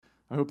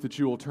I hope that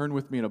you will turn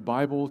with me in a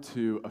Bible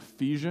to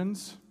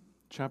Ephesians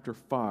chapter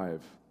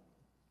 5.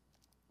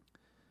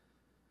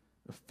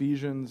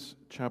 Ephesians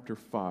chapter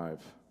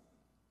 5.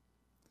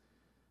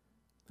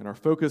 And our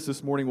focus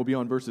this morning will be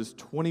on verses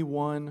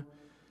 21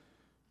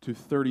 to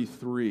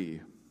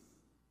 33.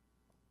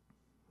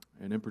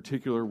 And in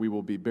particular, we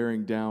will be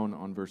bearing down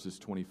on verses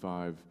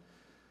 25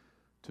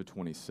 to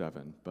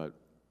 27. But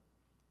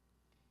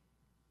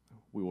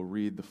we will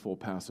read the full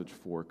passage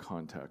for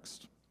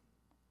context.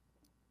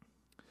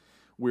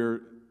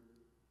 We're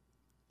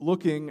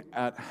looking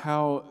at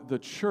how the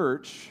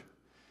church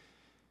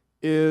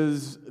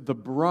is the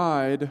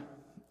bride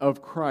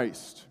of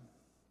Christ.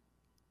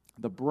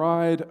 The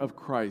bride of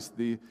Christ,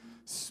 the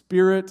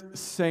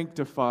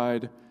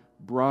Spirit-sanctified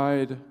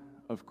bride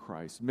of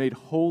Christ, made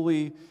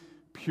holy,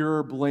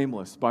 pure,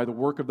 blameless by the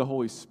work of the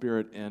Holy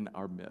Spirit in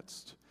our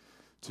midst,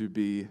 to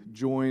be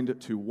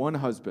joined to one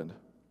husband,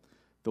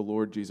 the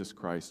Lord Jesus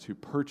Christ, who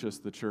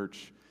purchased the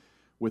church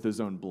with his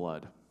own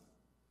blood.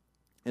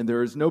 And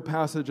there is no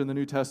passage in the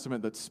New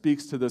Testament that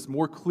speaks to this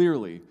more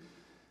clearly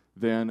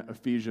than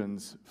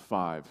Ephesians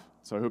 5.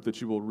 So I hope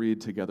that you will read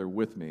together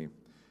with me,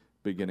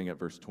 beginning at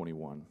verse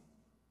 21.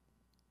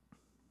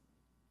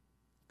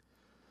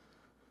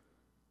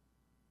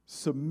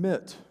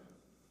 Submit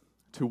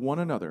to one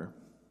another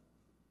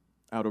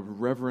out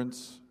of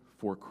reverence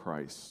for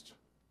Christ.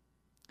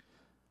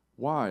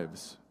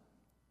 Wives,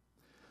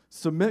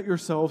 submit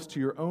yourselves to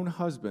your own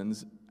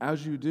husbands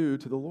as you do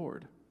to the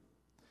Lord.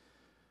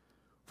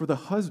 For the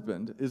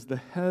husband is the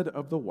head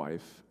of the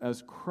wife,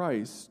 as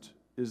Christ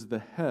is the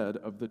head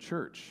of the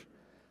church,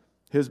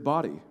 his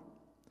body,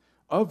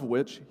 of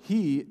which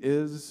he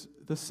is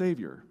the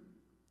Savior.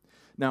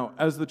 Now,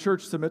 as the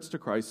church submits to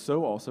Christ,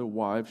 so also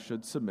wives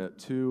should submit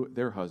to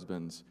their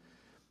husbands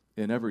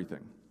in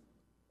everything.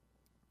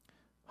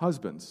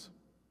 Husbands,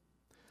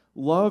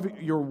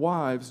 love your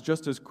wives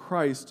just as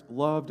Christ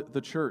loved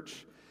the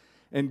church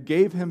and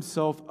gave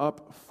himself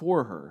up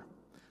for her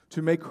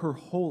to make her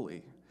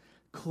holy,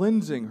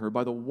 cleansing her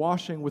by the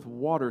washing with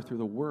water through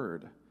the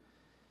word,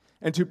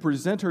 and to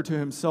present her to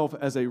himself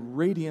as a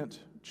radiant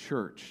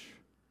church,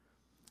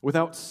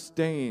 without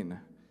stain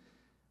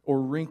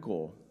or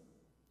wrinkle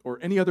or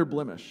any other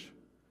blemish,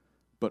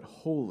 but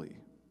holy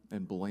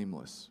and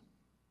blameless.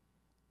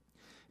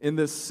 In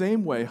this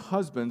same way,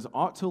 husbands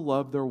ought to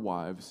love their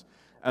wives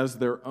as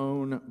their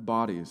own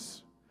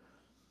bodies.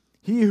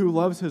 He who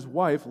loves his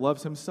wife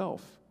loves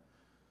himself.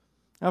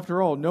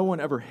 After all, no one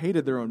ever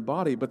hated their own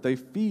body, but they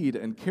feed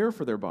and care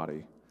for their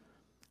body,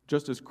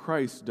 just as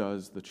Christ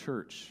does the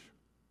church.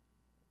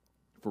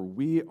 For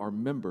we are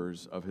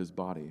members of his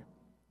body.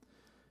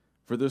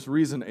 For this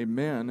reason, a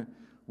man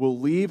will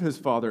leave his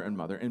father and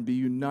mother and be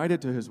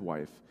united to his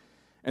wife,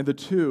 and the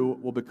two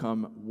will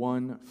become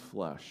one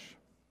flesh.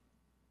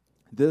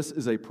 This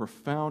is a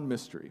profound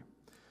mystery,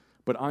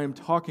 but I am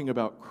talking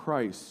about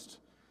Christ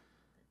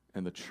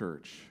and the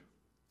church.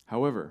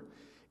 However,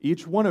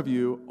 each one of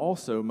you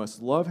also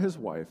must love his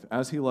wife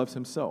as he loves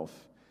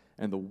himself,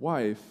 and the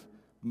wife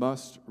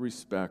must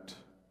respect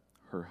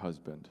her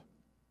husband.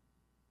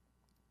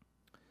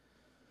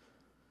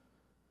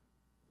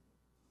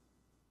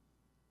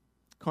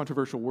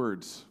 Controversial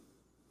words,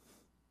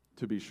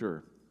 to be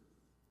sure,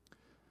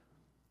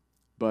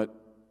 but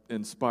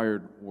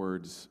inspired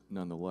words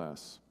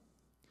nonetheless.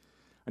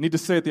 I need to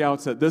say at the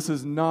outset, this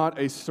is not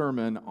a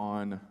sermon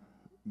on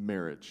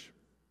marriage.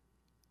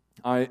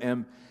 I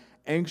am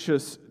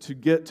anxious to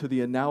get to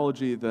the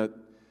analogy that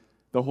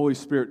the Holy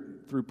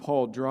Spirit, through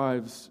Paul,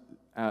 drives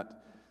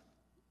at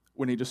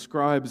when he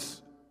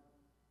describes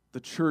the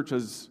church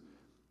as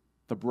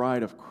the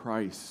bride of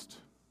Christ.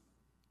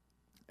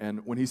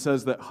 And when he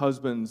says that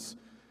husbands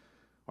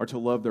are to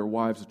love their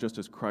wives just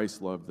as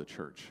Christ loved the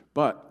church.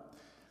 But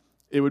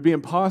it would be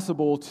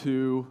impossible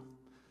to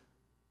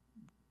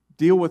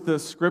deal with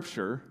this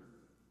scripture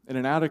in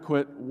an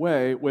adequate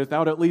way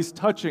without at least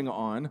touching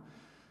on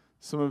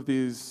some of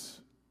these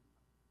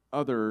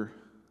other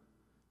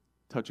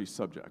touchy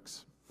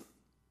subjects.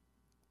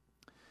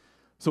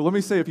 So let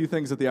me say a few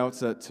things at the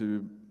outset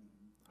to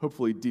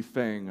hopefully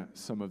defang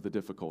some of the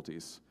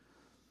difficulties.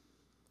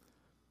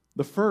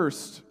 The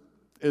first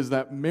is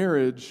that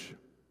marriage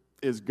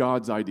is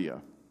God's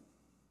idea,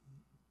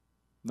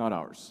 not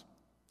ours.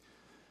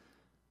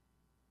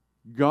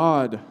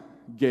 God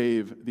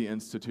gave the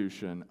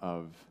institution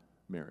of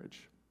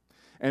marriage.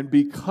 And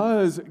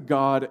because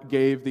God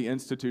gave the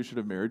institution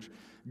of marriage,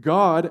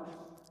 God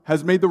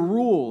has made the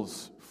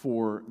rules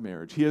for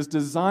marriage. He has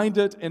designed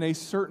it in a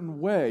certain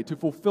way to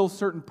fulfill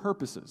certain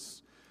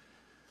purposes.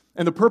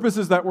 And the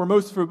purposes that we're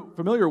most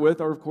familiar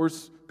with are, of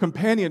course,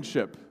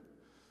 companionship.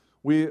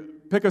 We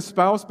pick a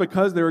spouse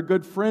because they're a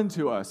good friend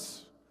to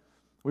us.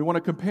 We want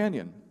a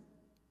companion.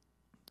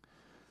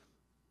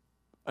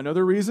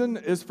 Another reason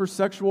is for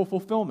sexual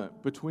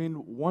fulfillment between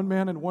one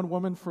man and one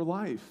woman for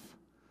life.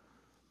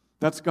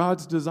 That's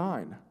God's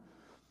design.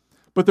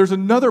 But there's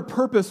another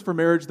purpose for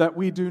marriage that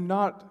we do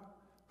not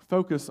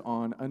focus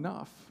on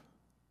enough.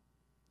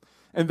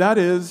 And that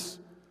is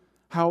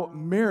how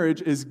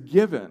marriage is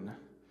given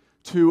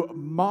to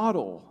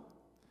model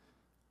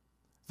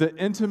the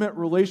intimate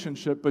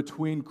relationship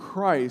between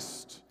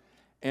Christ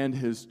and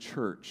his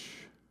church.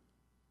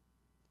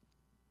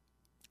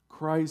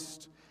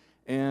 Christ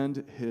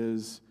and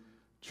his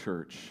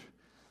church.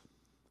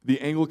 The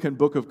Anglican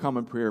Book of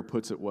Common Prayer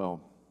puts it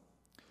well.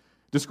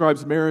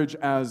 Describes marriage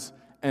as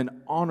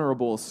an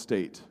honorable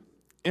estate,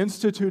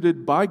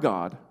 instituted by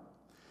God,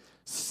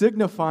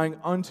 signifying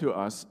unto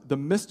us the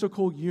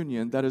mystical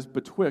union that is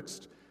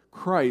betwixt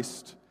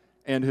Christ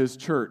and his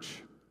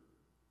church.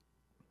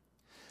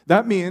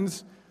 That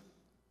means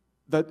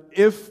that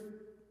if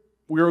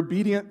we are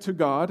obedient to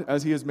God,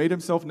 as he has made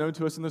himself known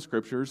to us in the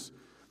Scriptures,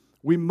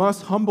 we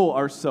must humble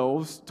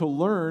ourselves to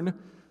learn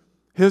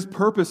his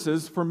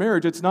purposes for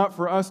marriage. It's not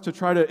for us to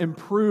try to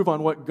improve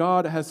on what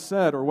God has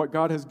said or what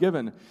God has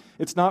given.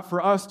 It's not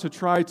for us to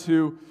try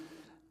to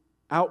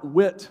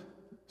outwit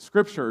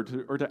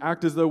Scripture or to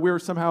act as though we're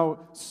somehow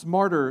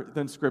smarter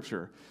than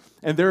Scripture.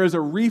 And there is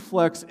a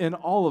reflex in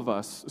all of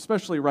us,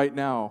 especially right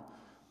now,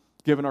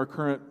 given our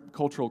current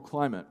cultural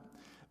climate,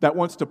 that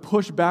wants to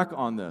push back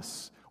on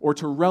this or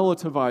to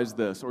relativize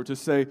this or to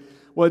say,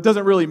 well, it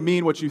doesn't really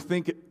mean what you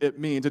think it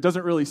means. It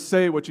doesn't really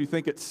say what you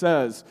think it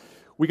says.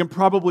 We can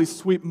probably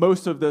sweep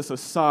most of this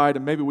aside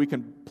and maybe we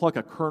can pluck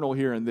a kernel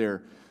here and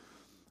there.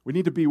 We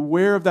need to be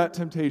aware of that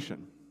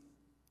temptation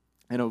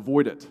and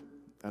avoid it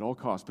at all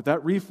costs. But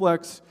that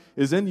reflex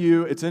is in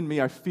you, it's in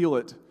me, I feel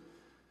it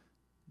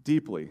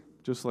deeply,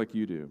 just like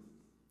you do.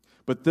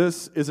 But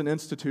this is an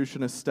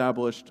institution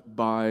established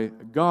by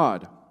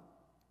God.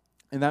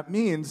 And that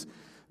means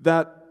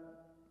that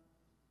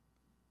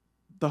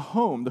the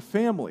home, the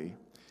family,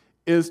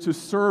 is to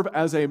serve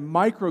as a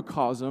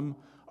microcosm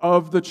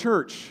of the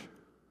church.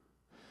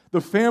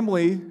 The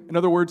family, in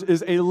other words,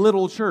 is a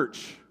little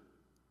church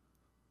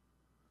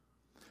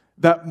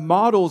that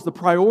models the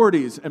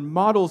priorities and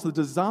models the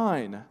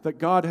design that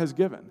God has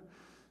given.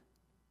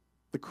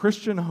 The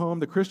Christian home,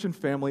 the Christian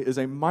family, is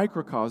a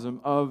microcosm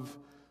of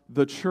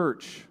the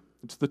church.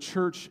 It's the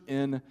church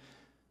in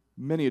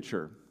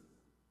miniature,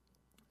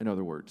 in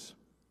other words.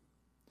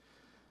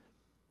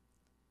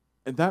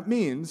 And that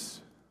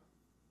means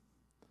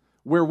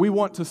where we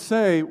want to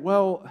say,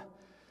 well,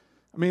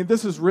 I mean,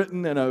 this is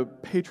written in a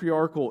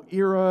patriarchal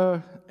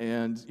era,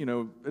 and,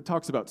 it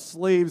talks about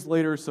slaves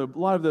later, so a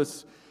lot of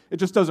this, it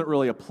just doesn't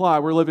really apply.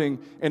 We're living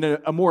in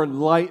a more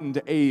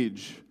enlightened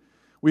age.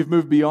 We've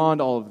moved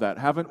beyond all of that,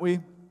 haven't we?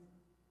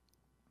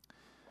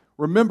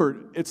 Remember,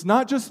 it's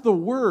not just the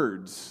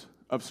words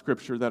of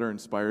Scripture that are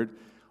inspired,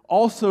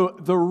 also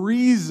the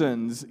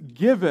reasons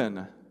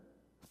given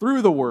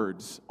through the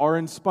words are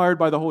inspired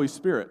by the Holy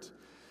Spirit.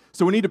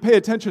 So we need to pay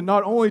attention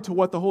not only to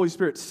what the Holy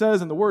Spirit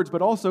says in the words,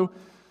 but also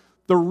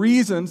the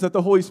reasons that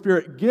the Holy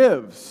Spirit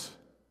gives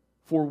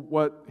for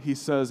what he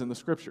says in the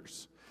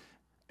Scriptures.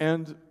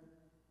 And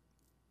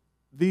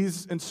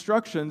these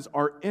instructions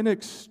are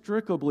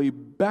inextricably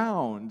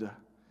bound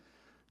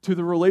to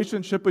the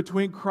relationship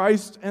between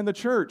Christ and the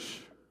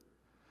church.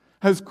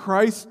 Has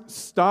Christ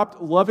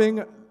stopped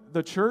loving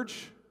the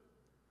church?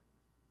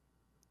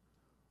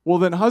 Well,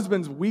 then,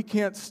 husbands, we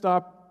can't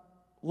stop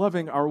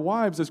loving our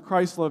wives as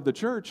Christ loved the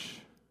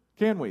church,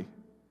 can we?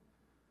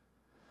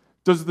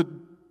 Does the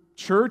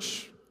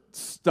church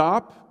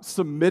stop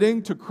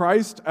submitting to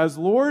Christ as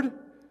Lord?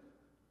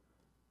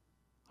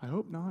 I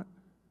hope not.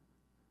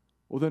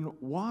 Well, then,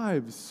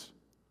 wives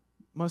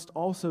must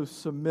also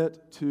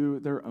submit to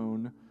their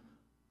own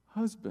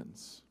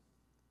husbands.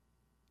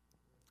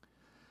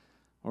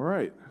 All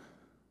right.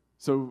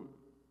 So,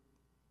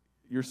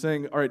 you're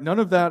saying, all right, none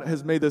of that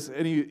has made this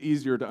any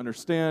easier to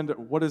understand.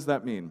 What does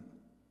that mean?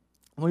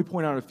 Let me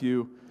point out a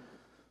few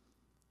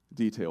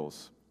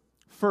details.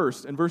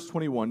 First, in verse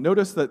 21,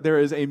 notice that there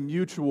is a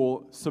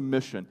mutual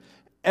submission.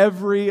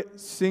 Every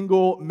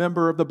single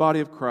member of the body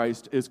of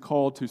Christ is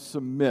called to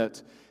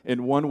submit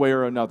in one way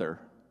or another.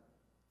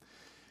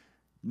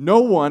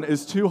 No one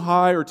is too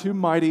high or too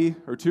mighty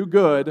or too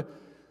good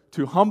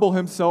to humble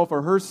himself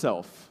or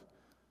herself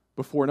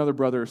before another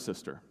brother or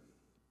sister.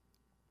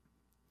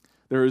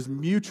 There is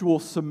mutual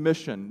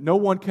submission. No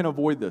one can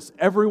avoid this.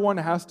 Everyone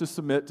has to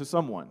submit to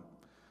someone.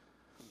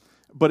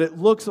 But it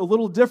looks a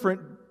little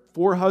different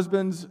for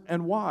husbands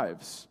and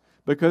wives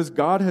because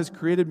God has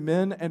created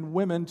men and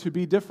women to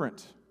be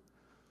different,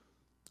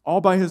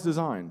 all by his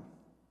design.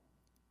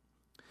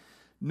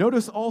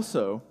 Notice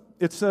also,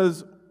 it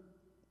says,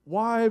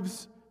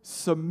 wives,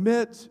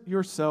 submit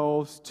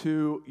yourselves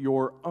to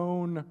your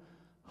own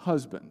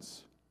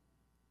husbands.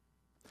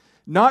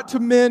 Not to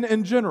men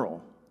in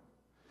general,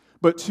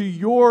 but to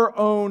your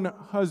own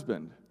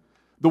husband,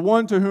 the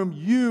one to whom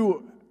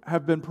you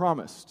have been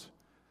promised,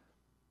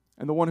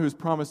 and the one who has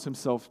promised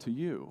himself to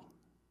you,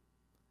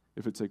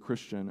 if it's a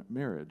Christian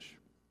marriage.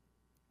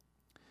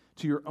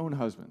 To your own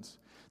husbands.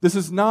 This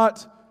is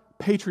not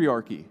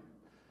patriarchy.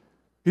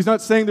 He's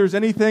not saying there's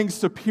anything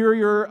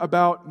superior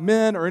about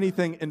men or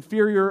anything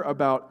inferior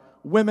about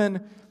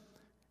women.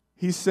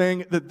 He's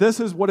saying that this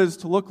is what it is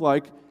to look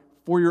like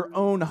for your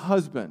own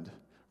husband.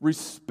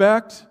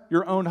 Respect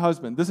your own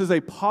husband. This is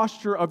a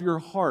posture of your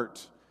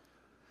heart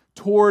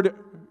toward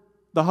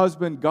the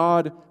husband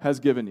God has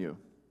given you.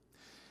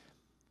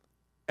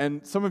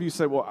 And some of you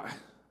say, well,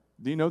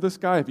 do you know this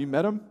guy? Have you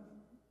met him?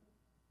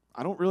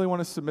 I don't really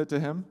want to submit to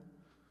him.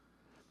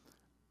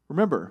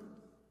 Remember,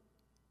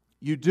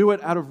 you do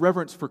it out of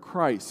reverence for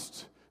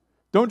Christ.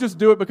 Don't just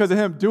do it because of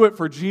him. Do it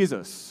for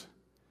Jesus,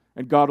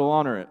 and God will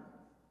honor it.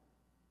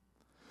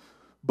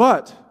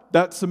 But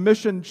that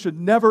submission should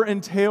never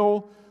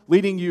entail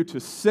leading you to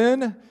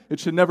sin. It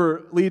should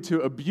never lead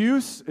to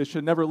abuse. It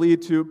should never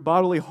lead to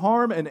bodily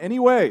harm in any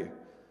way.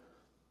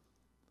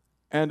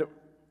 And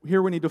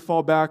here we need to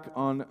fall back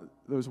on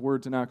those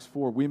words in Acts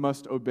 4. We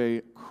must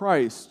obey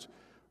Christ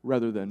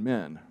rather than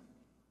men.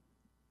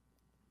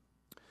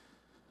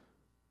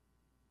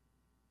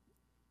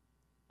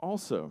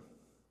 Also,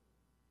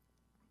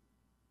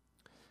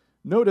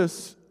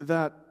 notice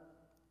that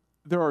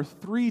there are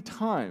three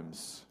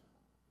times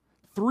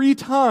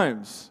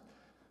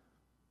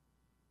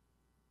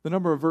the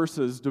number of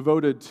verses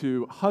devoted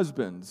to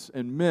husbands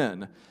and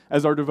men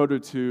as are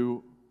devoted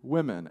to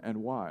women and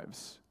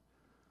wives.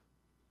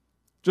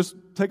 Just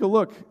take a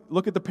look.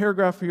 Look at the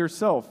paragraph for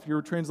yourself.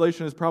 Your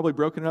translation is probably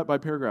broken up by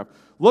paragraph.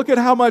 Look at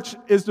how much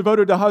is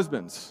devoted to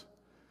husbands.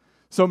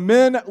 So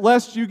men,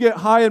 lest you get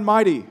high and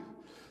mighty,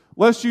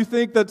 lest you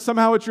think that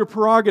somehow it's your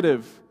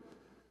prerogative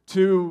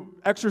to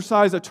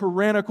exercise a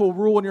tyrannical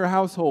rule in your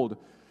household.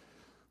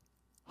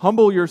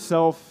 Humble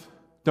yourself.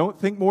 Don't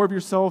think more of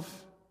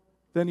yourself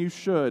than you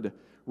should.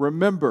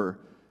 Remember,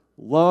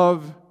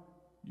 love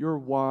your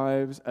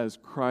wives as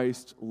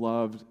Christ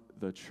loved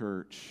the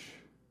church.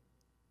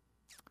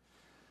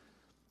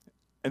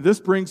 And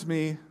this brings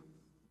me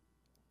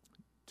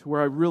to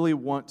where I really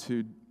want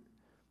to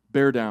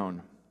bear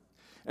down.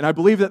 And I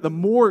believe that the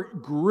more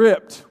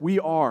gripped we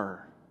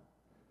are,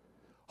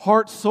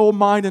 heart, soul,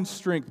 mind, and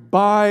strength,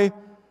 by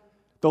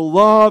the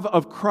love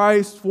of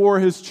Christ for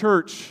His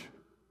church,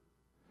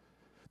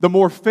 the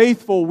more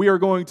faithful we are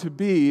going to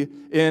be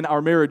in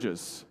our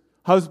marriages,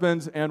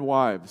 husbands and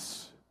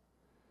wives.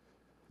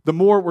 The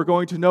more we're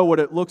going to know what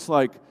it looks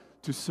like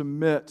to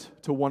submit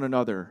to one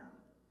another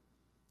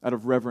out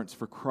of reverence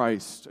for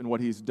Christ and what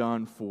He's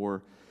done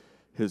for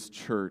His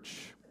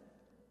church.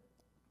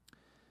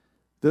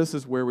 This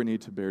is where we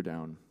need to bear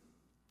down.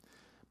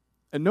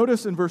 And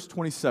notice in verse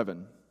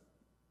 27,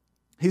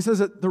 he says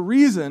that the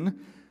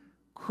reason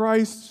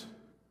Christ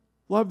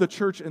loved the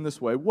church in this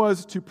way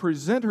was to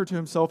present her to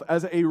Himself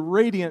as a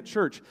radiant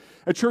church,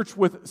 a church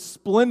with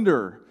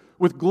splendor,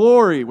 with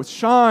glory, with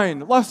shine,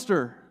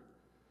 luster.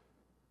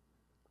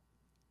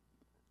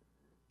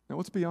 Now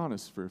let's be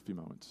honest for a few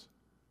moments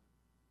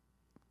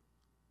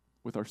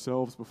with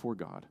ourselves before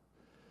God.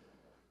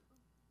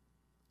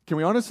 Can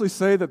we honestly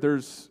say that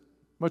there's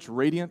much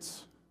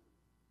radiance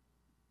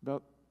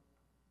about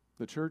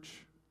the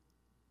church?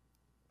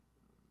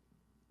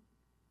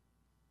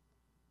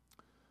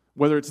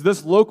 Whether it's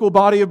this local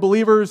body of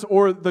believers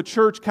or the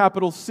church,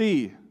 capital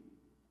C.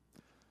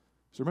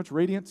 Is there much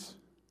radiance?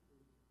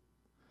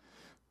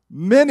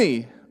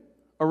 Many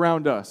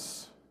around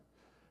us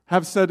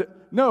have said,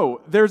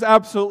 no, there's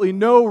absolutely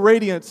no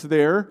radiance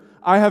there.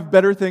 I have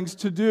better things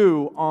to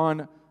do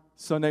on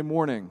Sunday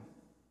morning.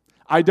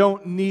 I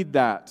don't need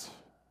that.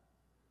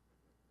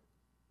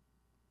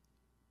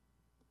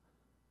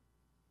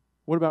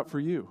 What about for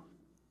you?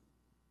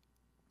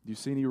 Do you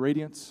see any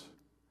radiance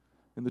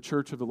in the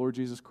church of the Lord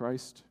Jesus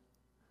Christ?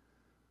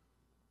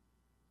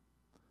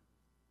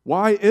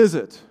 Why is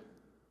it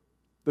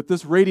that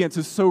this radiance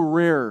is so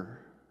rare?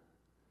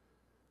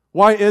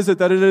 Why is it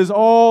that it is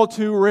all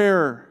too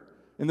rare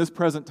in this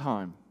present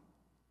time?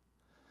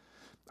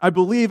 I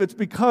believe it's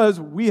because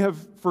we have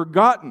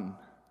forgotten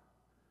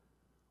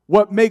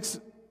what makes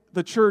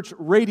the church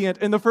radiant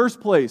in the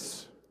first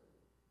place.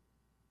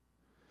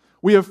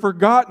 We have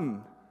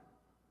forgotten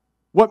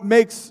what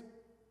makes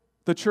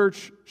the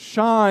church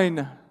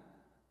shine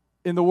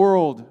in the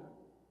world.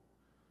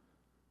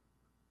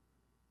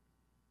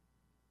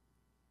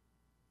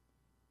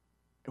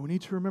 And we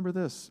need to remember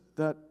this,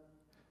 that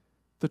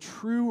the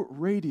true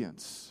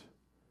radiance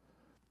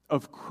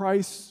of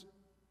Christ's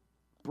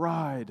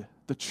bride,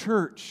 the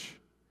church,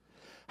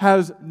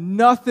 has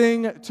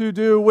nothing to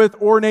do with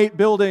ornate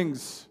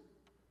buildings.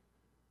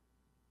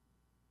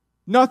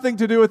 Nothing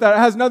to do with that. It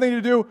has nothing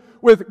to do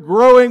with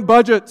growing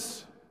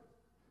budgets.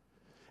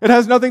 It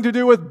has nothing to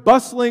do with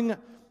bustling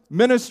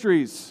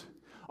ministries.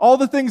 All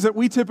the things that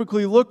we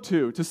typically look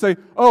to say,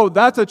 oh,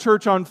 that's a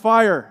church on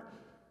fire.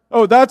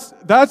 Oh, that's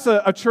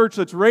a church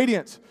that's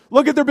radiant.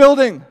 Look at their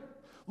building.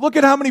 Look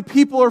at how many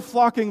people are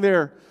flocking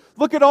there.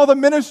 Look at all the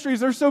ministries.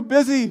 They're so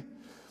busy.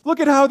 Look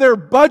at how their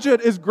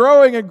budget is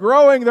growing and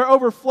growing. They're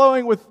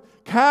overflowing with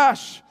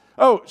cash.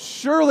 Oh,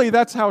 surely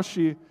that's how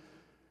she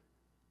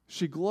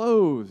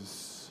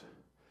glows.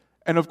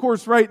 And of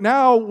course, right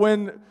now,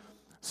 when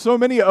so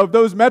many of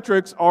those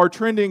metrics are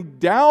trending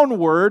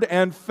downward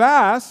and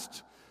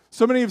fast,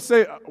 so many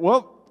say,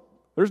 well,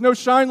 there's no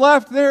shine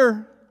left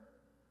there.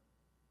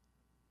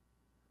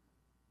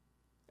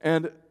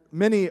 And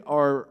many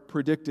are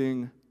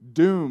predicting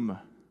doom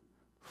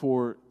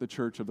for the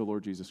church of the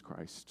Lord Jesus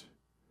Christ.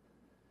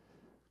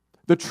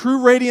 The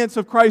true radiance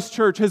of Christ's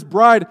church, His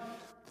bride,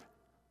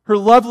 her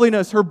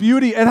loveliness, her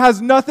beauty, it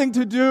has nothing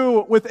to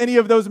do with any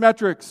of those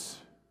metrics.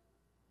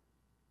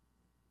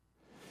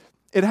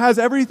 It has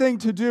everything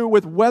to do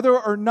with whether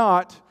or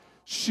not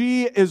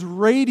she is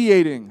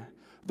radiating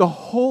the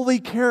holy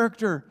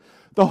character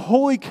of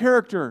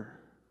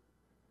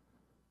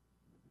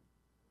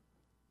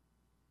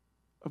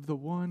the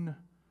one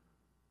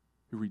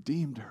who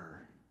redeemed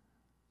her,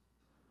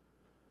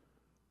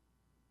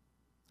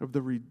 of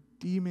the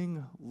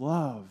redeeming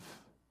love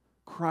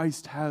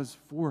Christ has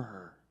for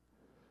her.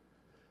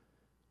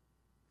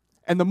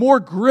 And the more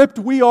gripped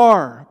we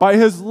are by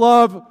His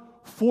love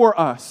for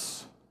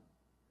us,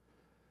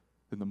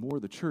 then the more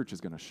the church is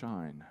going to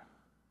shine.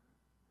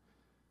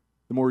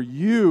 The more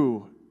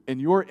you in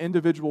your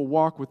individual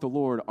walk with the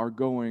Lord are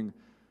going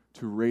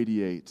to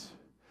radiate.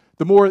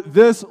 The more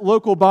this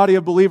local body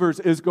of believers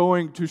is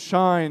going to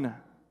shine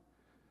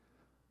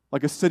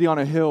like a city on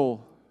a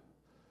hill,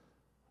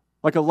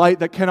 like a light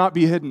that cannot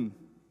be hidden.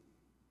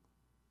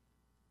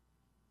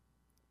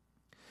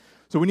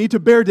 So we need to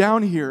bear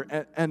down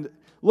here and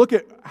look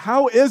at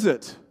how is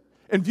it,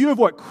 in view of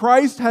what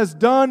Christ has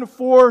done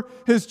for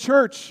His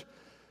church,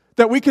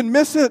 that we can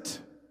miss it,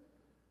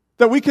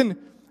 that we can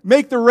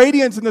make the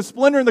radiance and the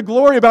splendor and the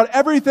glory about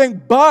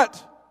everything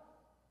but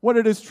what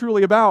it is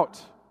truly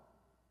about.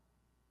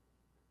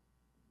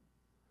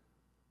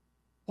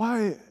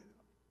 Why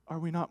are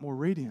we not more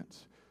radiant?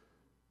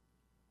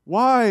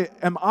 Why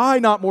am I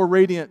not more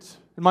radiant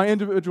in my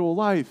individual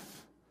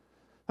life?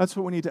 That's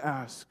what we need to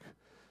ask.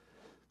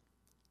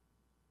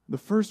 The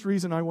first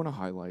reason I want to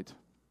highlight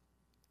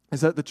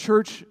is that the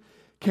church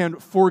can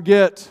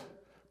forget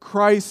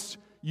Christ's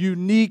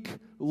unique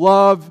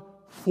love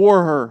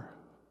for her.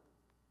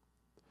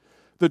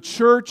 The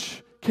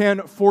church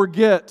can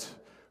forget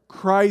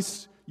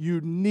Christ's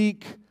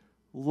unique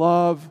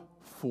love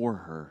for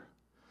her.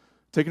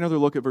 Take another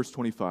look at verse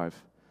 25.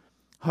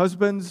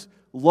 Husbands,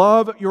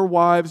 love your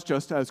wives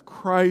just as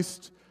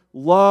Christ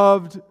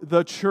loved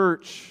the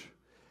church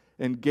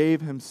and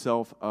gave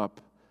Himself up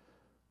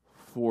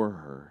for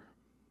her.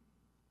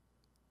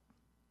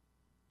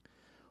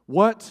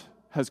 What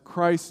has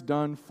Christ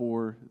done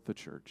for the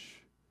church?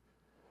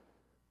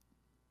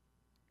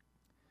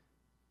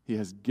 He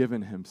has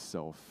given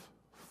Himself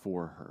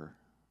for her.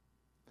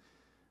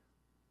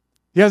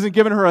 He hasn't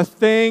given her a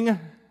thing.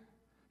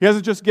 He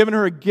hasn't just given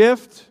her a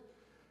gift.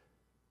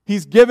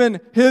 He's given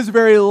His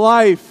very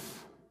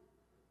life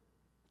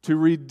to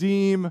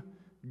redeem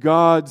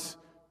God's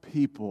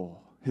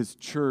people, His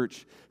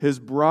church, His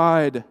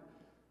bride,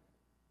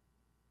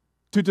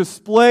 to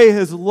display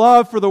His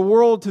love for the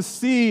world to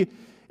see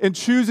in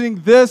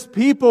choosing this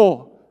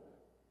people.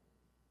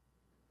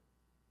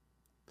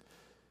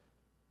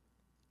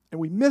 And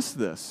we miss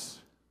this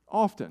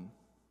often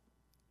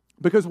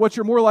because what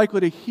you're more likely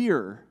to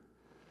hear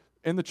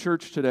in the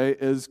church today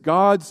is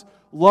God's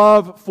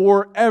love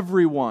for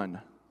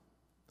everyone.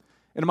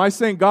 And am I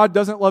saying God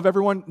doesn't love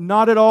everyone?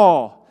 Not at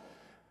all.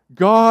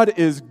 God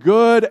is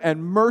good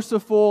and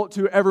merciful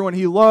to everyone.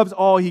 He loves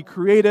all. He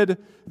created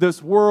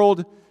this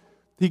world.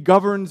 He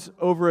governs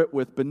over it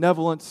with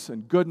benevolence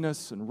and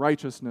goodness and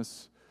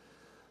righteousness.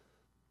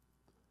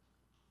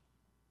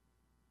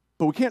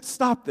 But we can't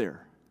stop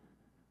there.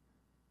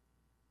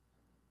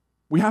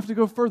 We have to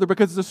go further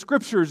because the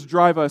Scriptures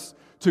drive us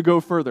to go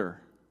further.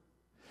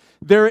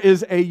 There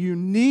is a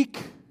unique,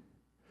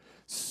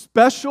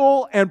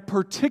 special, and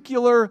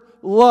particular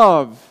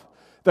love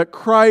that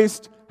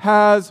Christ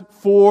has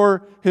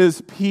for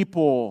His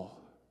people.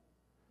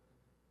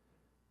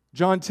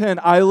 John 10,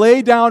 I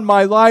lay down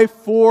my life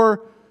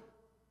for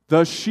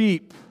the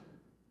sheep.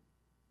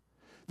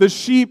 The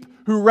sheep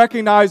who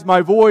recognize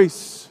my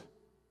voice,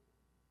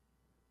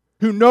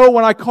 who know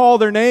when I call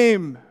their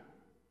name.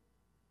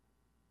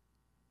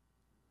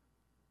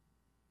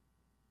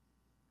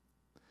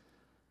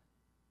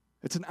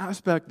 It's an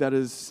aspect that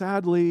is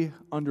sadly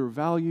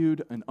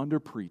undervalued and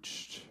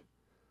underpreached.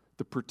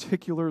 The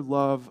particular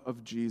love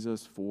of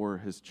Jesus for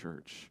His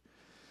church.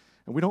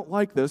 And we don't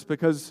like this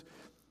because,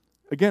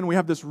 again, we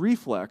have this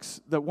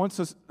reflex that wants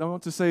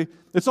to say,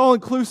 it's all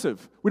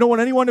inclusive. We don't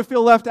want anyone to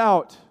feel left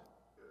out.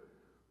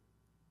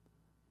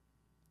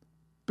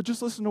 But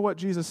just listen to what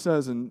Jesus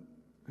says in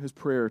His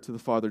prayer to the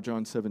Father,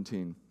 John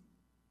 17,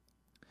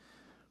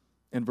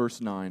 in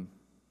verse 9.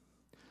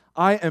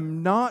 I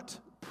am not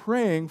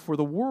praying for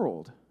the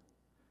world,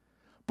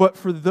 but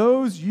for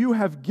those you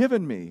have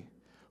given me,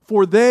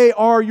 for they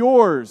are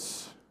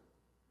yours.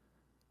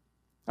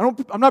 I'm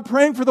not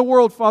praying for the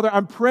world, Father.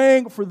 I'm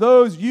praying for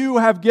those you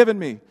have given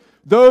me,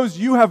 those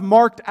you have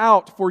marked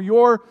out for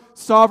your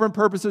sovereign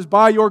purposes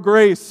by your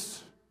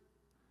grace.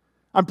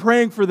 I'm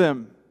praying for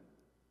them.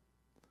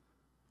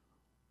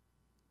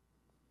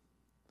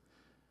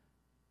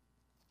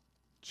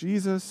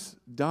 Jesus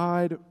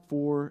died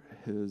for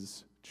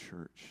His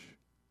church.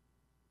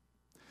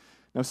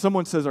 Now,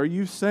 someone says, are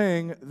you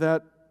saying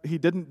that He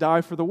didn't die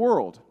for the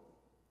world?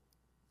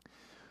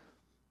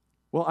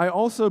 Well, I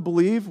also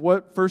believe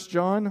what 1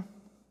 John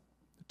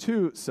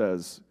 2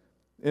 says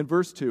in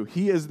verse 2.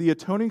 He is the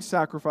atoning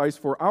sacrifice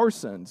for our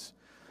sins.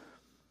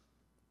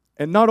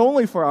 And not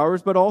only for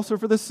ours, but also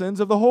for the sins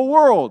of the whole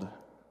world.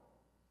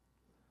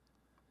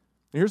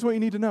 And here's what you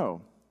need to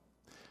know.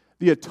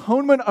 The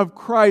atonement of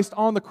Christ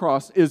on the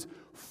cross is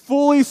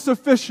fully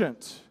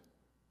sufficient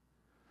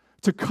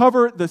to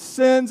cover the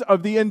sins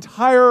of the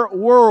entire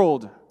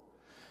world.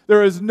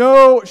 There is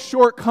no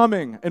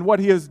shortcoming in what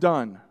He has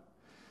done.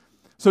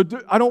 So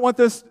I don't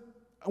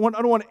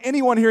want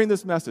anyone hearing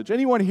this message,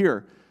 anyone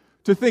here,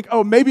 to think,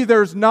 oh, maybe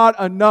there's not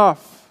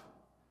enough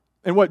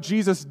in what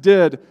Jesus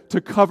did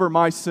to cover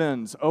my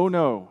sins. Oh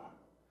no.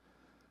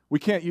 We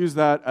can't use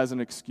that as an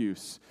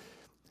excuse.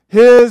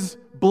 His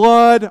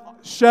blood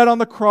shed on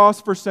the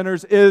cross for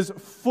sinners is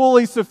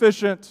fully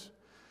sufficient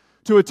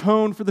to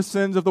atone for the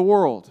sins of the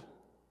world.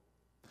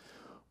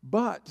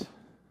 But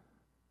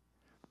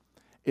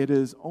it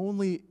is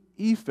only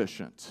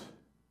efficient.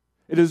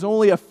 It is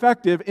only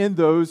effective in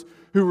those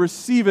who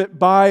receive it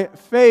by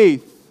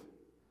faith.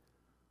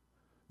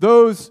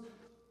 Those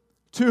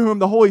to whom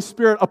the Holy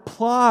Spirit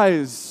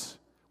applies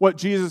what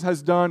Jesus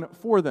has done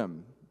for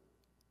them.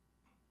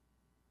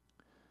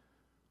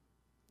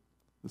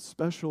 The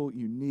special,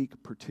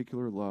 unique,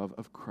 particular love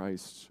of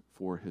Christ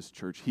for His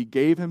church. He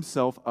gave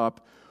Himself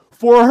up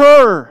for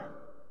her.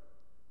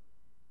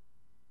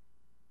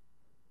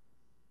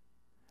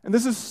 And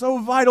this is so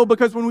vital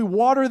because when we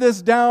water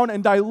this down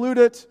and dilute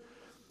it,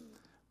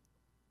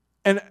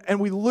 and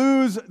we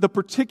lose the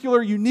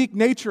particular, unique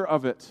nature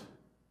of it,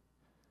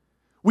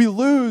 we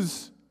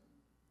lose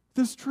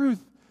this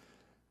truth.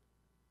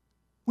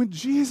 When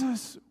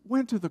Jesus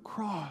went to the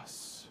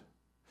cross,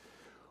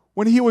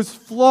 when He was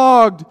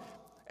flogged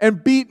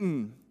and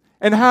beaten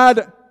and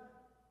had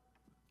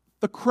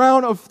the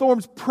crown of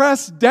thorns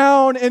pressed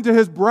down into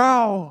His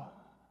brow,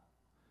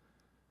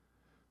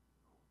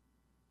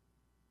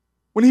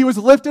 when He was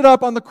lifted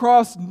up on the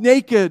cross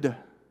naked,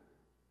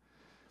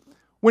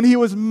 when He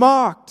was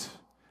mocked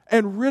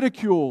and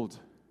ridiculed,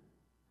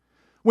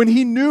 when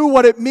He knew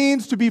what it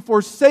means to be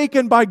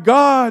forsaken by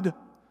God,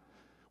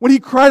 when He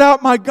cried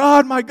out, my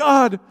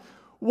God,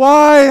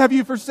 why have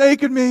you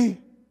forsaken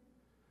me?"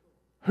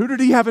 Who did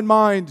He have in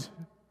mind?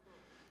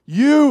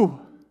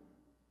 You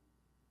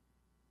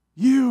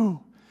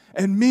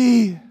and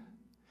me.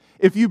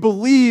 If you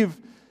believe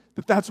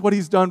that that's what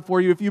He's done for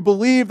you, if you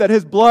believe that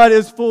His blood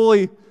is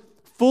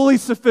fully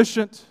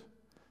sufficient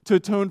to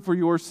atone for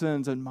your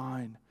sins and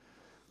mine,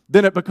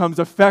 then it becomes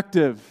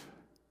effective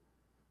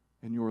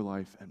in your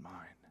life and mine.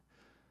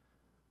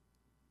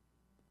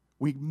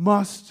 We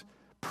must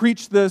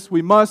preach this.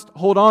 We must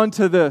hold on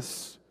to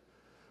this.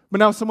 But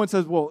now someone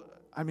says, well,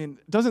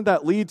 doesn't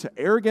that lead to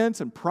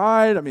arrogance and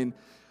pride?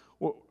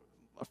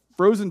 A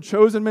frozen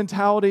chosen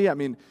mentality.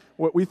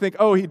 What we think,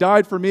 oh, He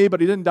died for me,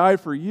 but He didn't die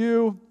for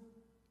you.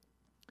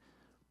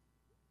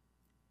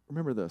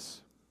 Remember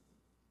this.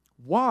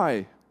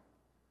 Why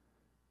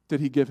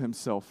did He give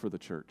Himself for the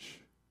church?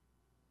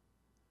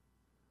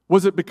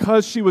 Was it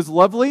because she was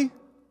lovely?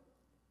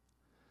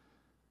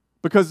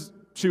 Because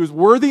she was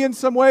worthy in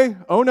some way?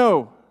 Oh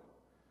no.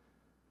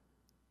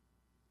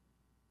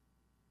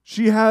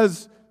 She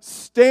has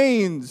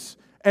stains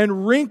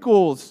and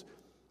wrinkles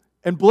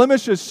and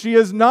blemishes. She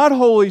is not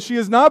holy. She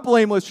is not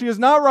blameless. She is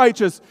not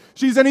righteous.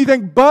 She's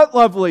anything but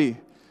lovely.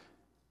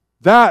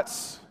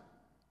 That's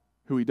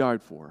who He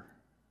died for.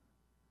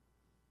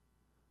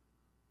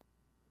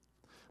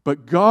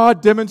 But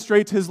God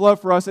demonstrates His love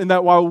for us in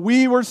that while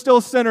we were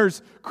still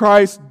sinners,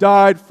 Christ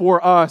died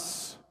for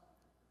us.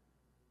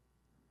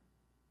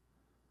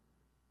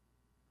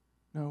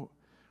 No,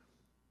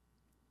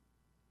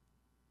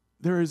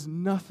 there is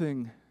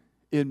nothing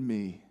in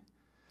me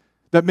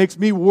that makes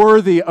me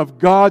worthy of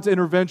God's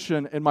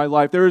intervention in my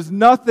life. There is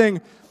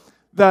nothing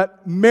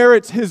that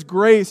merits His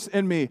grace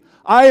in me.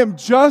 I am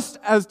just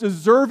as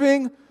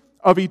deserving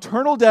of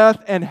eternal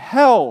death and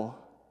hell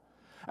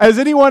as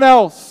anyone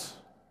else.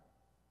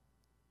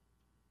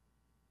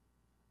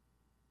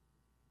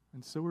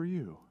 And so are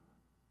you.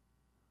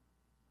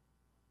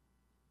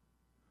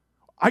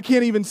 I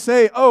can't even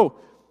say, oh,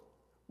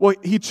 well,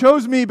 He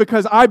chose me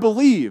because I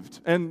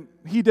believed, and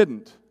he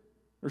didn't,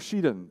 or she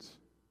didn't.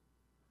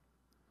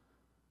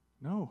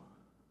 No.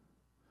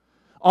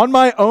 On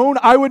my own,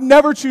 I would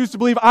never choose to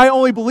believe. I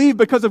only believe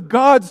because of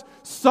God's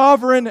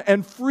sovereign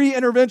and free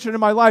intervention in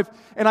my life,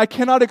 and I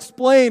cannot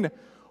explain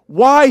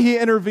why He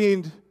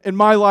intervened in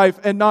my life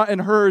and not in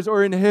hers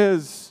or in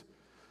His.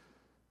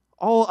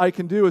 All I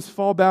can do is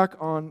fall back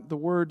on the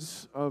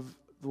words of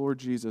the Lord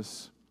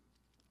Jesus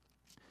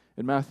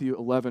in Matthew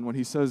 11 when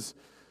He says,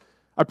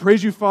 "I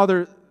praise you,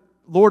 Father,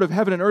 Lord of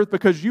heaven and earth,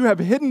 because you have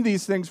hidden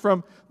these things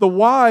from the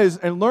wise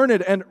and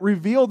learned and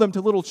revealed them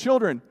to little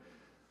children."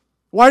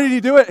 Why did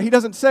He do it? He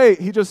doesn't say.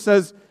 He just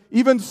says,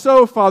 "Even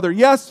so, Father,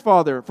 yes,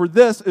 Father, for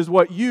this is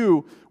what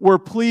you were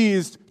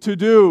pleased to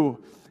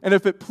do. And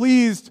if it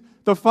pleased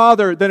the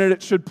Father, then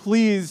it should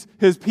please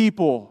His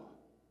people.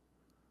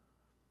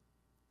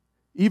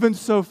 Even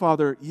so,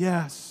 Father,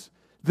 yes,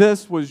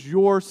 this was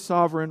your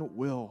sovereign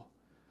will."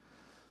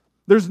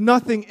 There's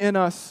nothing in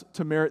us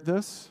to merit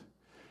this.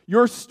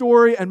 Your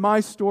story and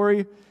my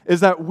story is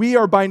that we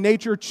are by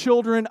nature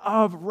children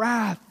of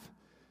wrath.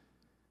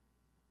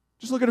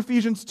 Just look at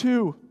Ephesians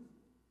 2.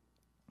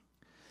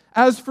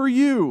 As for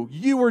you,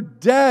 you were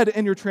dead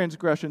in your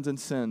transgressions and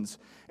sins,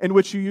 in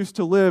which you used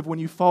to live when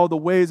you followed the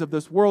ways of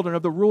this world and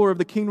of the ruler of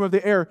the kingdom of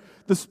the air,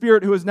 the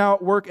spirit who is now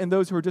at work in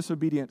those who are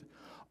disobedient.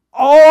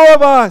 All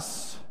of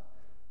us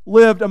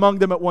lived among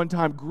them at one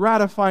time,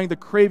 gratifying the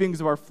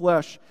cravings of our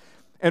flesh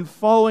and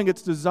following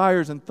its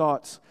desires and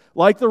thoughts.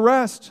 Like the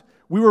rest,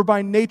 we were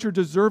by nature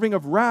deserving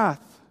of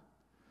wrath.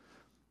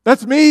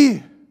 That's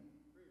me.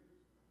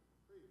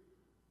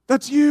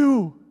 That's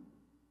you.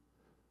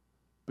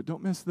 But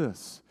don't miss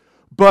this.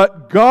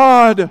 But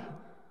God,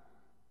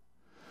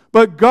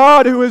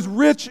 who is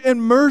rich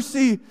in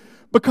mercy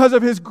because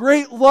of His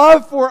great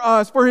love for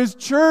us, for His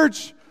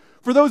church,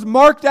 for those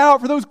marked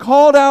out, for those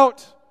called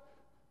out,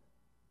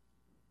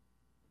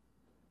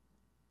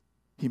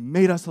 He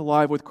made us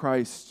alive with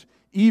Christ,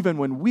 even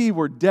when we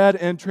were dead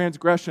in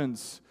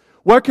transgressions.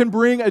 What can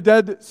bring a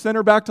dead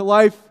sinner back to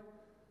life?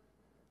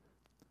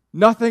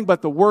 Nothing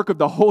but the work of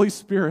the Holy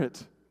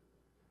Spirit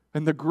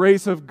and the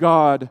grace of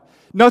God.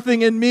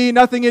 Nothing in me,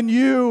 nothing in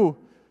you.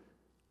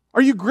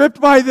 Are you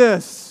gripped by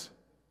this?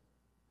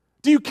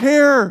 Do you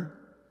care?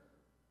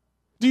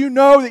 Do you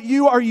know that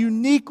you are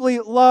uniquely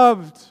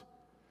loved?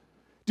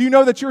 Do you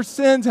know that your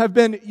sins have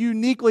been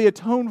uniquely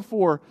atoned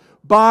for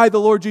by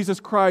the Lord Jesus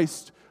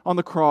Christ on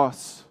the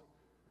cross?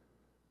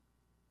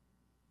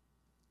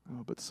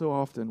 Oh, but so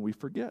often we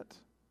forget.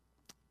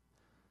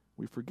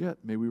 We forget.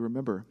 May we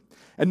remember.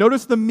 And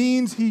notice the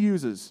means He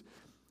uses.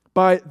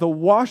 By the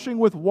washing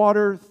with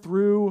water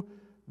through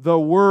the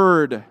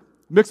Word.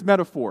 Mixed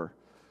metaphor.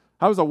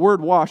 How does a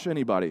word wash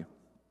anybody?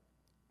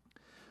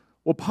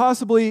 Well,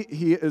 possibly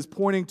He is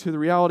pointing to the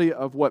reality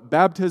of what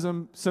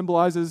baptism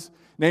symbolizes,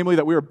 namely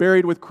that we are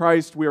buried with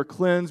Christ, we are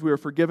cleansed, we are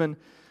forgiven.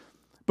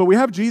 But we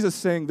have Jesus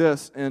saying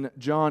this in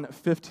John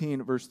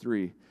 15, verse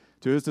 3,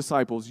 to His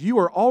disciples. You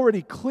are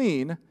already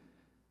clean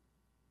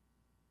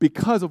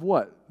because of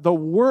what? The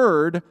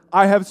word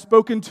I have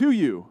spoken to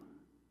you.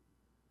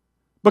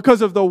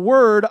 Because of the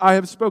word I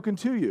have spoken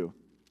to you.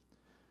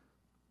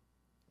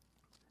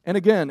 And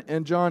again,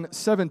 in John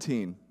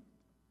 17,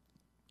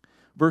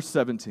 verse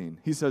 17,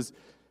 He says,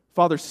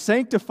 Father,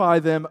 sanctify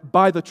them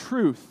by the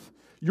truth.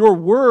 Your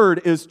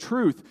word is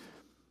truth.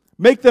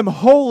 Make them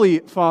holy,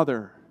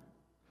 Father,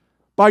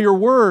 by your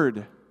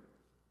word.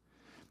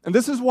 And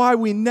this is why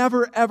we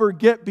never, ever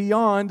get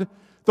beyond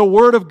the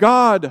Word of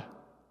God.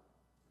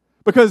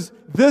 Because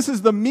this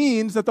is the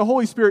means that the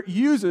Holy Spirit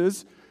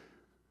uses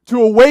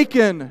to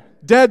awaken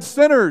dead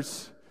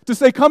sinners, to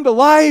say, come to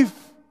life.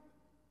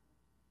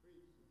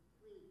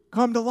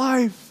 Come to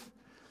life.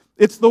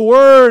 It's the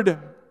Word.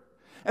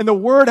 And the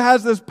Word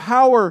has this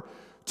power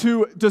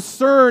to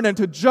discern and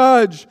to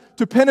judge,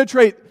 to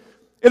penetrate.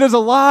 It is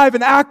alive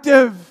and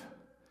active.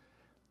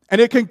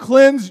 And it can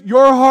cleanse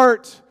your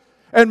heart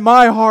and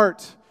my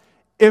heart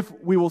if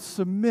we will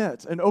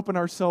submit and open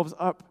ourselves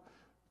up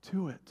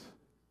to it.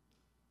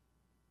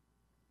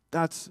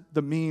 That's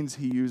the means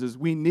He uses.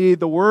 We need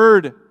the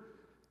Word.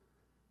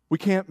 We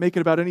can't make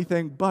it about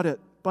anything but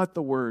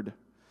the Word.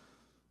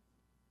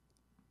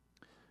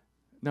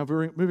 Now,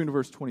 moving to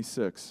verse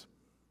 26,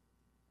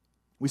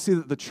 we see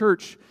that the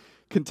church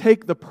can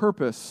take the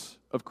purpose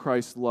of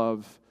Christ's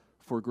love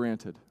for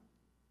granted.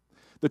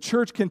 The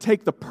church can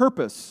take the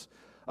purpose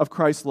of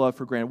Christ's love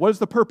for granted. What is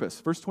the purpose?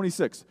 Verse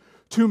 26,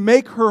 to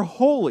make her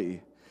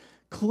holy,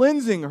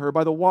 cleansing her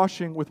by the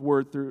washing with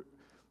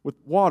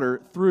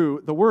water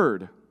through the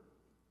Word.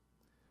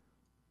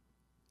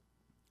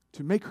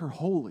 To make her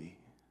holy.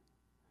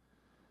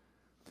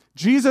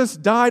 Jesus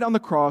died on the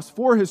cross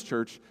for His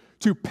church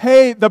to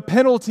pay the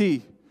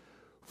penalty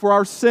for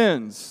our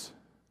sins.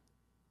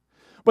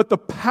 But the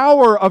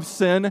power of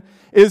sin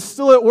is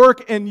still at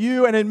work in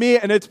you and in me,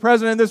 and it's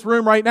present in this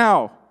room right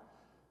now.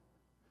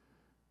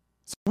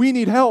 So we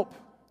need help.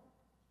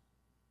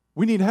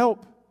 We need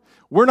help.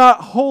 We're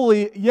not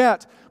holy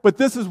yet, but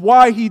this is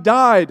why He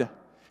died.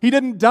 He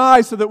didn't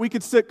die so that we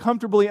could sit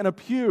comfortably in a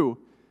pew.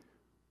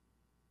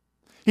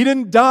 He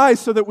didn't die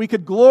so that we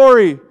could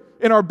glory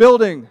in our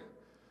building,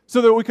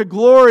 so that we could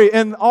glory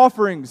in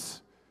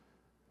offerings,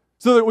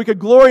 so that we could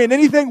glory in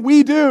anything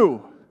we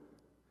do.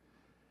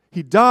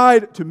 He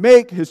died to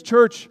make His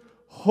church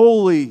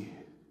holy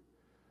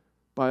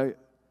by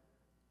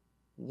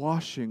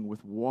washing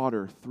with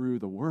water through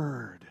the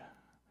Word.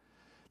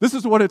 This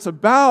is what it's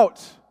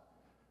about.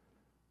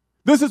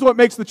 This is what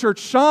makes the church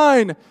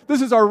shine.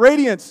 This is our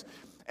radiance.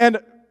 And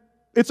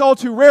it's all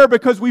too rare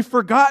because we've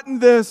forgotten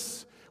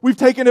this. We've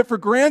taken it for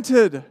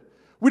granted.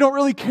 We don't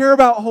really care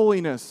about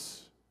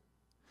holiness.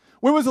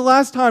 When was the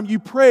last time you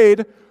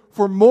prayed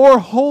for more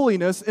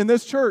holiness in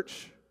this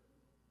church?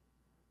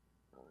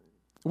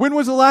 When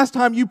was the last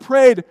time you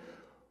prayed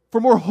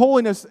for more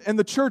holiness in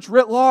the church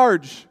writ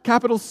large,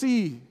 capital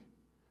C?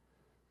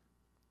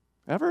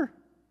 Ever?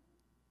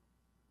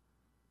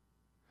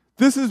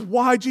 This is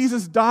why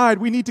Jesus died.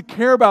 We need to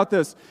care about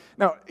this.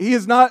 Now, He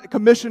has not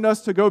commissioned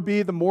us to go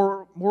be the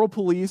moral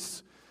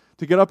police,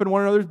 to get up in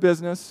one another's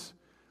business,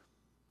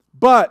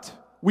 but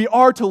we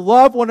are to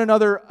love one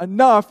another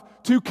enough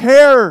to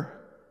care.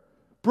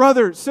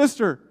 Brother,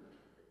 sister,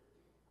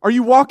 are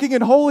you walking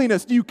in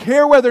holiness? Do you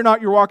care whether or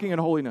not you're walking in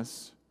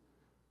holiness?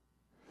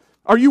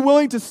 Are you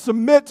willing to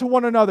submit to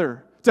one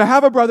another? To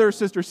have a brother or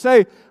sister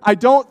say, I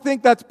don't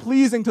think that's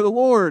pleasing to the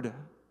Lord.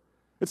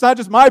 It's not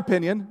just my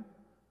opinion.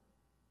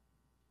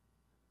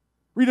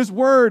 Read His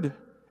Word.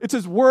 It's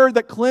His Word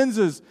that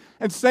cleanses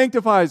and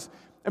sanctifies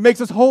and makes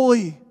us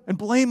holy and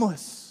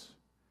blameless.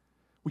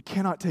 We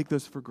cannot take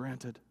this for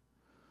granted.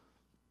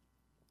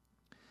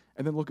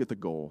 And then look at the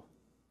goal.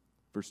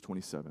 Verse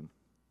 27.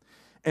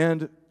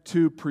 And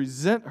to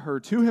present her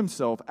to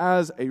Himself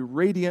as a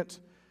radiant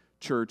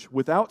church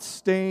without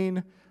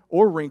stain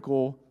or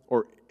wrinkle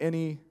or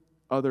any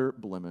other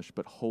blemish,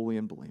 but holy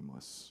and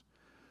blameless.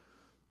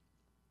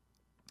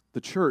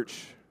 The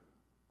church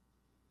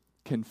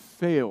can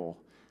fail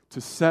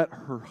to set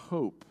her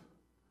hope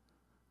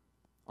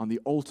on the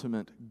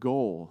ultimate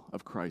goal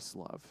of Christ's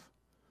love.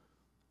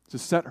 To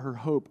set her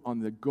hope on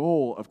the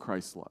goal of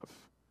Christ's love.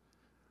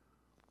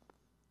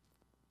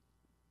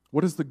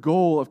 What is the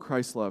goal of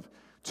Christ's love?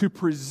 To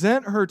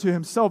present her to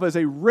Himself as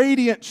a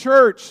radiant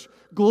church,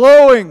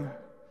 glowing,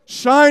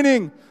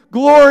 shining,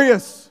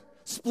 glorious,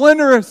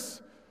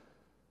 splendorous,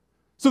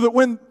 so that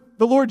when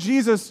the Lord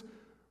Jesus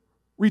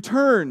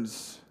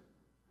returns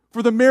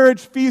for the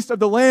marriage feast of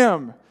the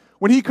Lamb,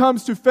 when He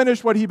comes to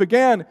finish what He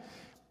began,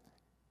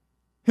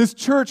 His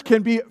church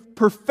can be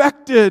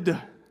perfected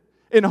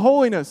in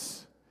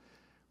holiness,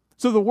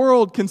 so the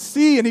world can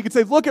see and He can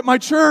say, look at my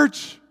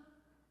church.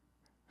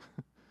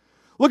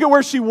 Look at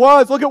where she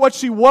was. Look at what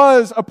she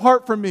was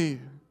apart from me.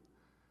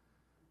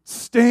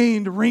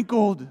 Stained,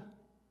 wrinkled,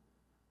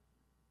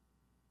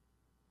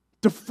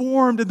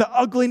 deformed in the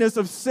ugliness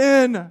of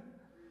sin,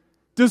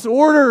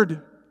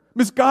 disordered,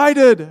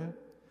 misguided,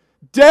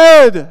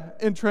 dead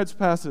in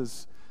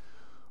trespasses.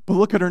 But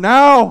look at her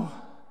now.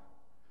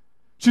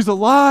 She's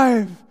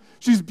alive.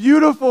 She's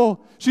beautiful.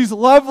 She's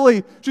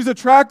lovely. She's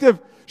attractive.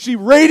 She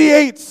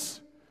radiates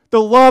the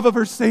love of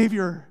her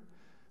Savior,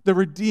 the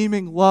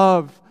redeeming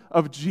love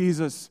of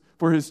Jesus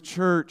for His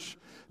church.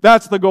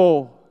 That's the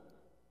goal.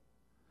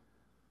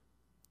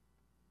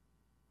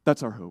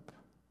 That's our hope.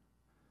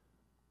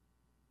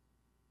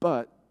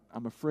 But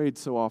I'm afraid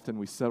so often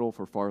we settle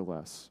for far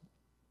less.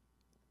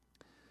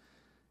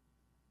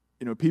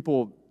 You know,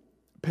 people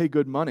pay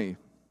good money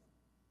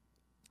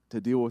to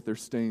deal with their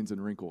stains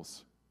and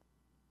wrinkles,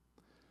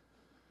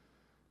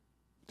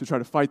 to try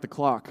to fight the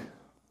clock,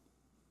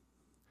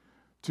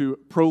 to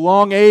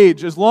prolong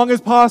age as long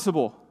as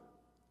possible.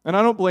 And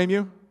I don't blame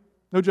you.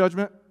 No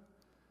judgment.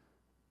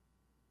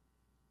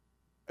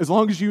 As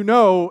long as you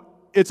know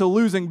it's a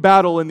losing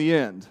battle in the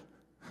end.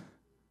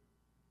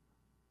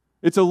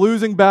 It's a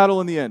losing battle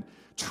in the end.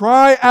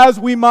 Try as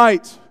we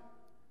might.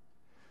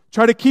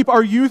 Try to keep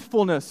our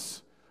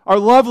youthfulness, our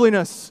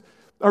loveliness,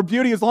 our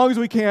beauty as long as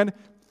we can.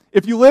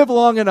 If you live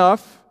long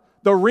enough,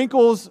 the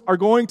wrinkles are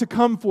going to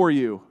come for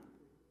you.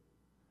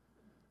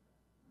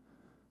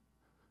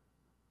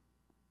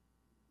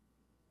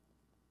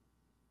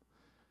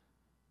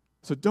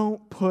 So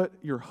don't put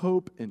your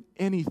hope in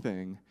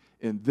anything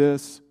in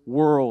this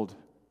world.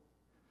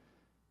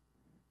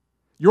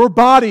 Your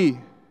body,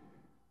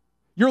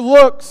 your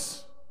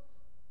looks,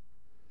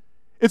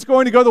 it's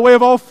going to go the way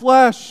of all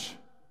flesh.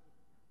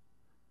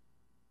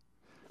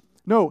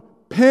 No,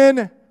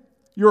 pin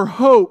your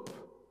hope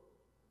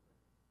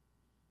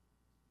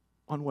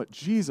on what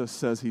Jesus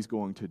says He's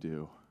going to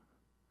do.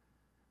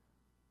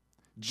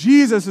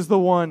 Jesus is the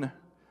one,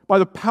 by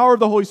the power of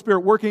the Holy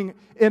Spirit working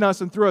in us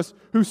and through us,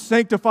 who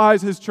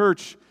sanctifies His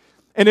church.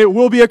 And it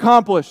will be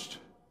accomplished.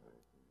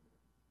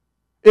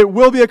 It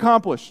will be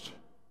accomplished.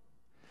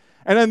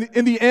 And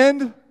in the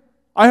end,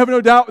 I have no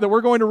doubt that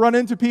we're going to run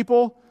into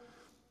people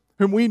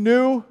whom we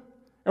knew,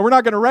 and we're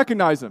not going to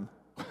recognize them.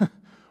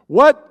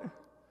 What?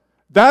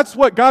 That's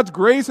what God's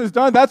grace has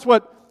done? That's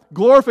what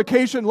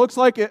glorification looks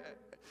like?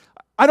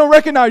 I don't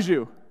recognize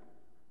you.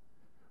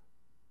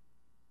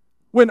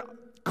 When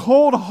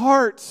cold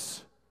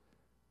hearts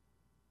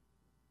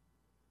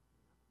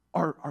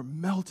are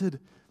melted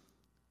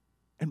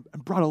and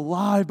brought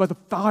alive by the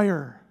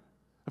fire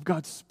of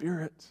God's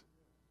Spirit.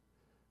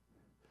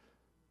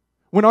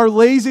 When our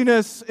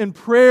laziness in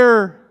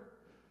prayer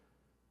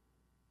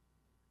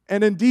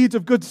and in deeds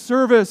of good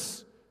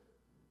service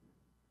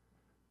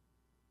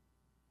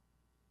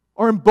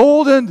are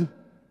emboldened.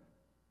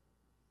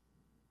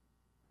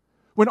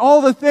 When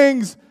all the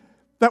things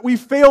that we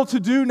fail to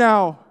do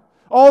now,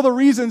 all the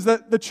reasons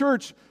that the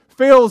church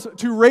fails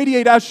to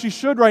radiate as she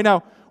should right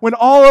now, when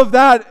all of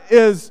that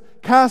is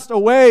cast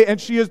away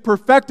and she is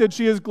perfected,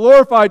 she is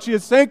glorified, she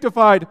is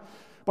sanctified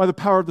by the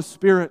power of the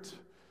Spirit.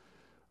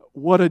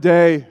 What a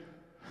day.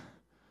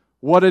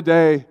 What a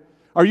day.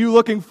 Are you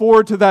looking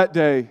forward to that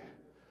day?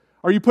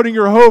 Are you putting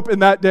your hope in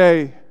that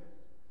day?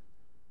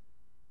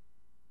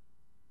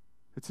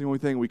 It's the only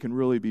thing we can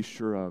really be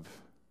sure of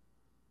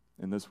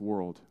in this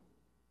world.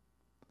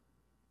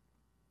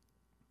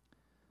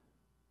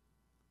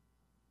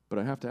 But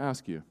I have to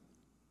ask you,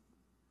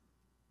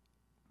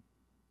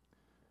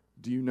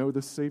 Do you know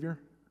this Savior?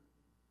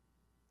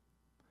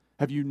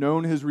 Have you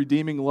known His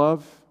redeeming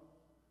love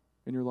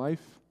in your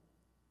life?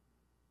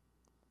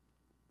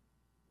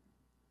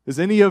 Is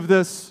any of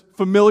this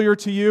familiar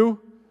to you?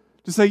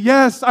 To say,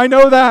 yes, I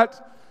know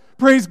that.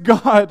 Praise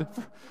God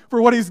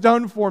for what He's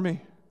done for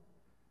me.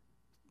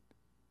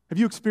 Have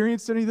you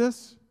experienced any of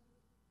this?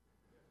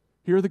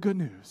 Here are the good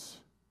news.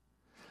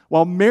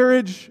 While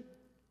marriage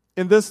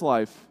in this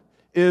life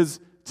is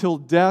till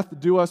death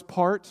do us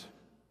part,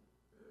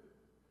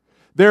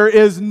 there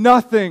is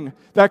nothing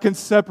that can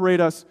separate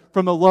us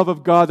from the love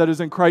of God that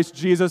is in Christ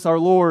Jesus our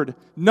Lord.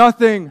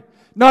 Nothing.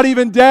 Not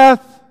even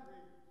death.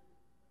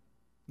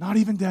 Not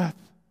even death.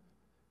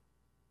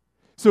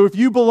 So if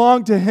you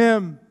belong to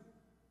Him,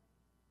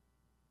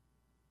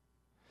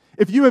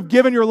 if you have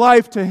given your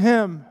life to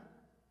Him,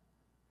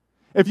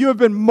 if you have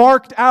been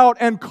marked out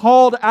and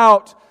called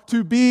out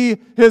to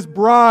be His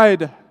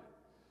bride,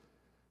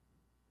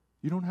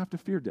 you don't have to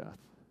fear death.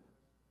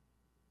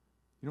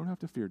 You don't have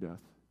to fear death.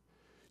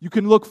 You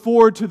can look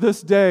forward to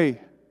this day.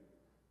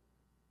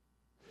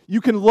 You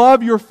can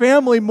love your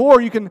family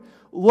more. You can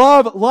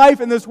love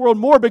life in this world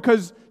more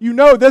because you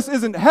know this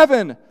isn't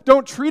heaven.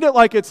 Don't treat it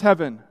like it's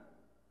heaven.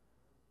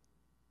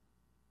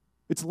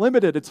 It's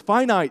limited. It's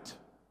finite.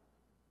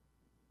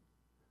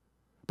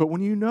 But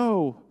when you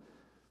know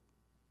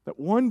that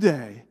one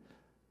day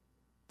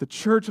the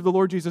church of the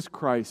Lord Jesus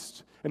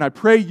Christ, and I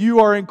pray you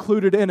are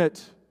included in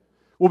it,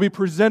 will be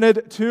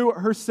presented to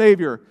her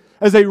Savior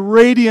as a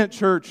radiant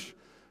church,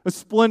 a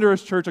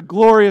splendorous church, a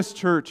glorious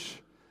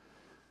church,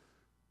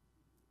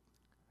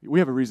 we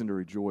have a reason to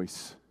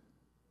rejoice.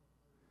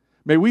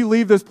 May we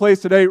leave this place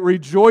today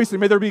rejoicing.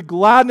 May there be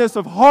gladness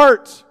of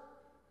heart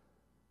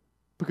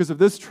because of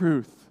this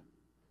truth,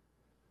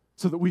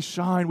 so that we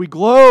shine, we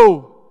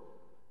glow,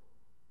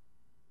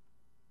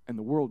 and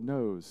the world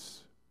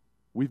knows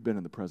we've been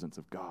in the presence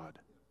of God.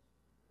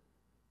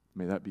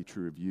 May that be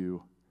true of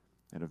you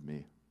and of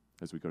me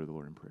as we go to the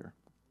Lord in prayer.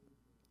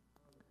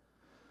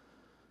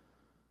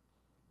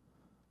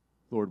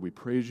 Lord, we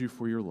praise you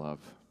for your love.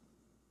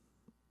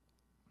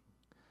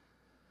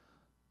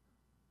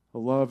 A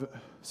love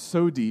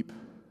so deep,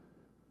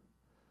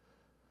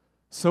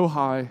 so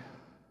high,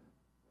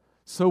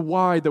 so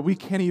wide that we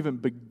can't even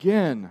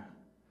begin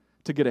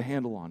to get a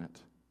handle on it.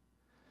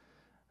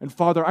 And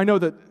Father, I know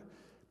that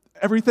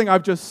everything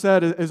I've just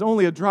said is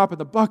only a drop in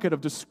the bucket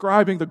of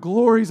describing the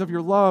glories of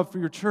your love for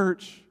your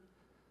church.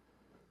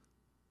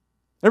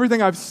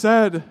 Everything I've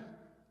said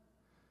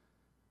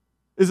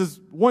is as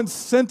one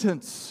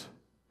sentence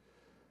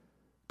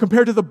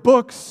compared to the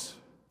books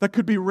that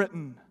could be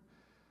written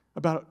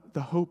about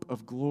the hope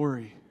of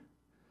glory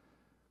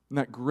in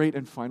that great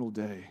and final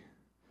day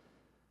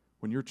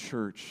when your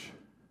church,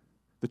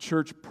 the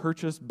church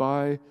purchased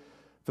by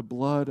the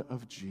blood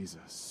of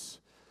Jesus,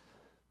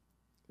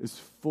 is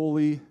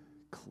fully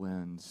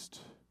cleansed,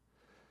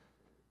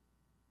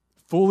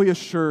 fully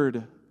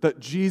assured that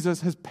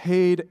Jesus has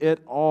paid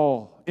it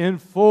all in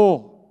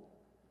full.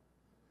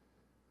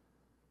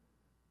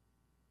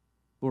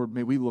 Lord,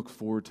 may we look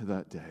forward to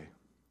that day.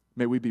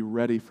 May we be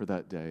ready for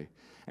that day.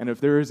 And if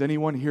there is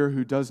anyone here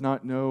who does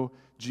not know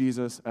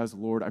Jesus as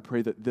Lord, I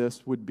pray that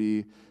this would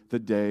be the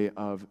day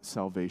of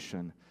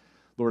salvation.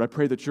 Lord, I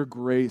pray that your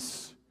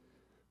grace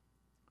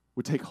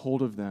would take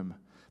hold of them,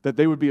 that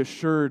they would be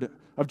assured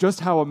of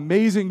just how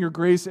amazing your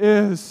grace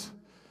is,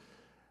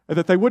 and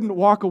that they wouldn't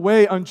walk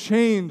away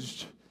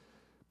unchanged,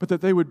 but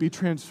that they would be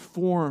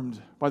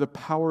transformed by the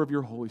power of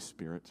your Holy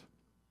Spirit.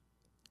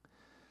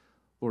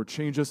 Lord,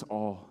 change us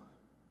all.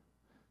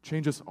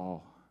 Change us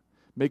all.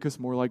 Make us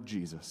more like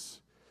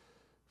Jesus.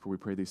 For we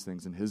pray these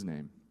things in His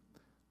name.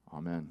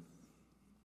 Amen.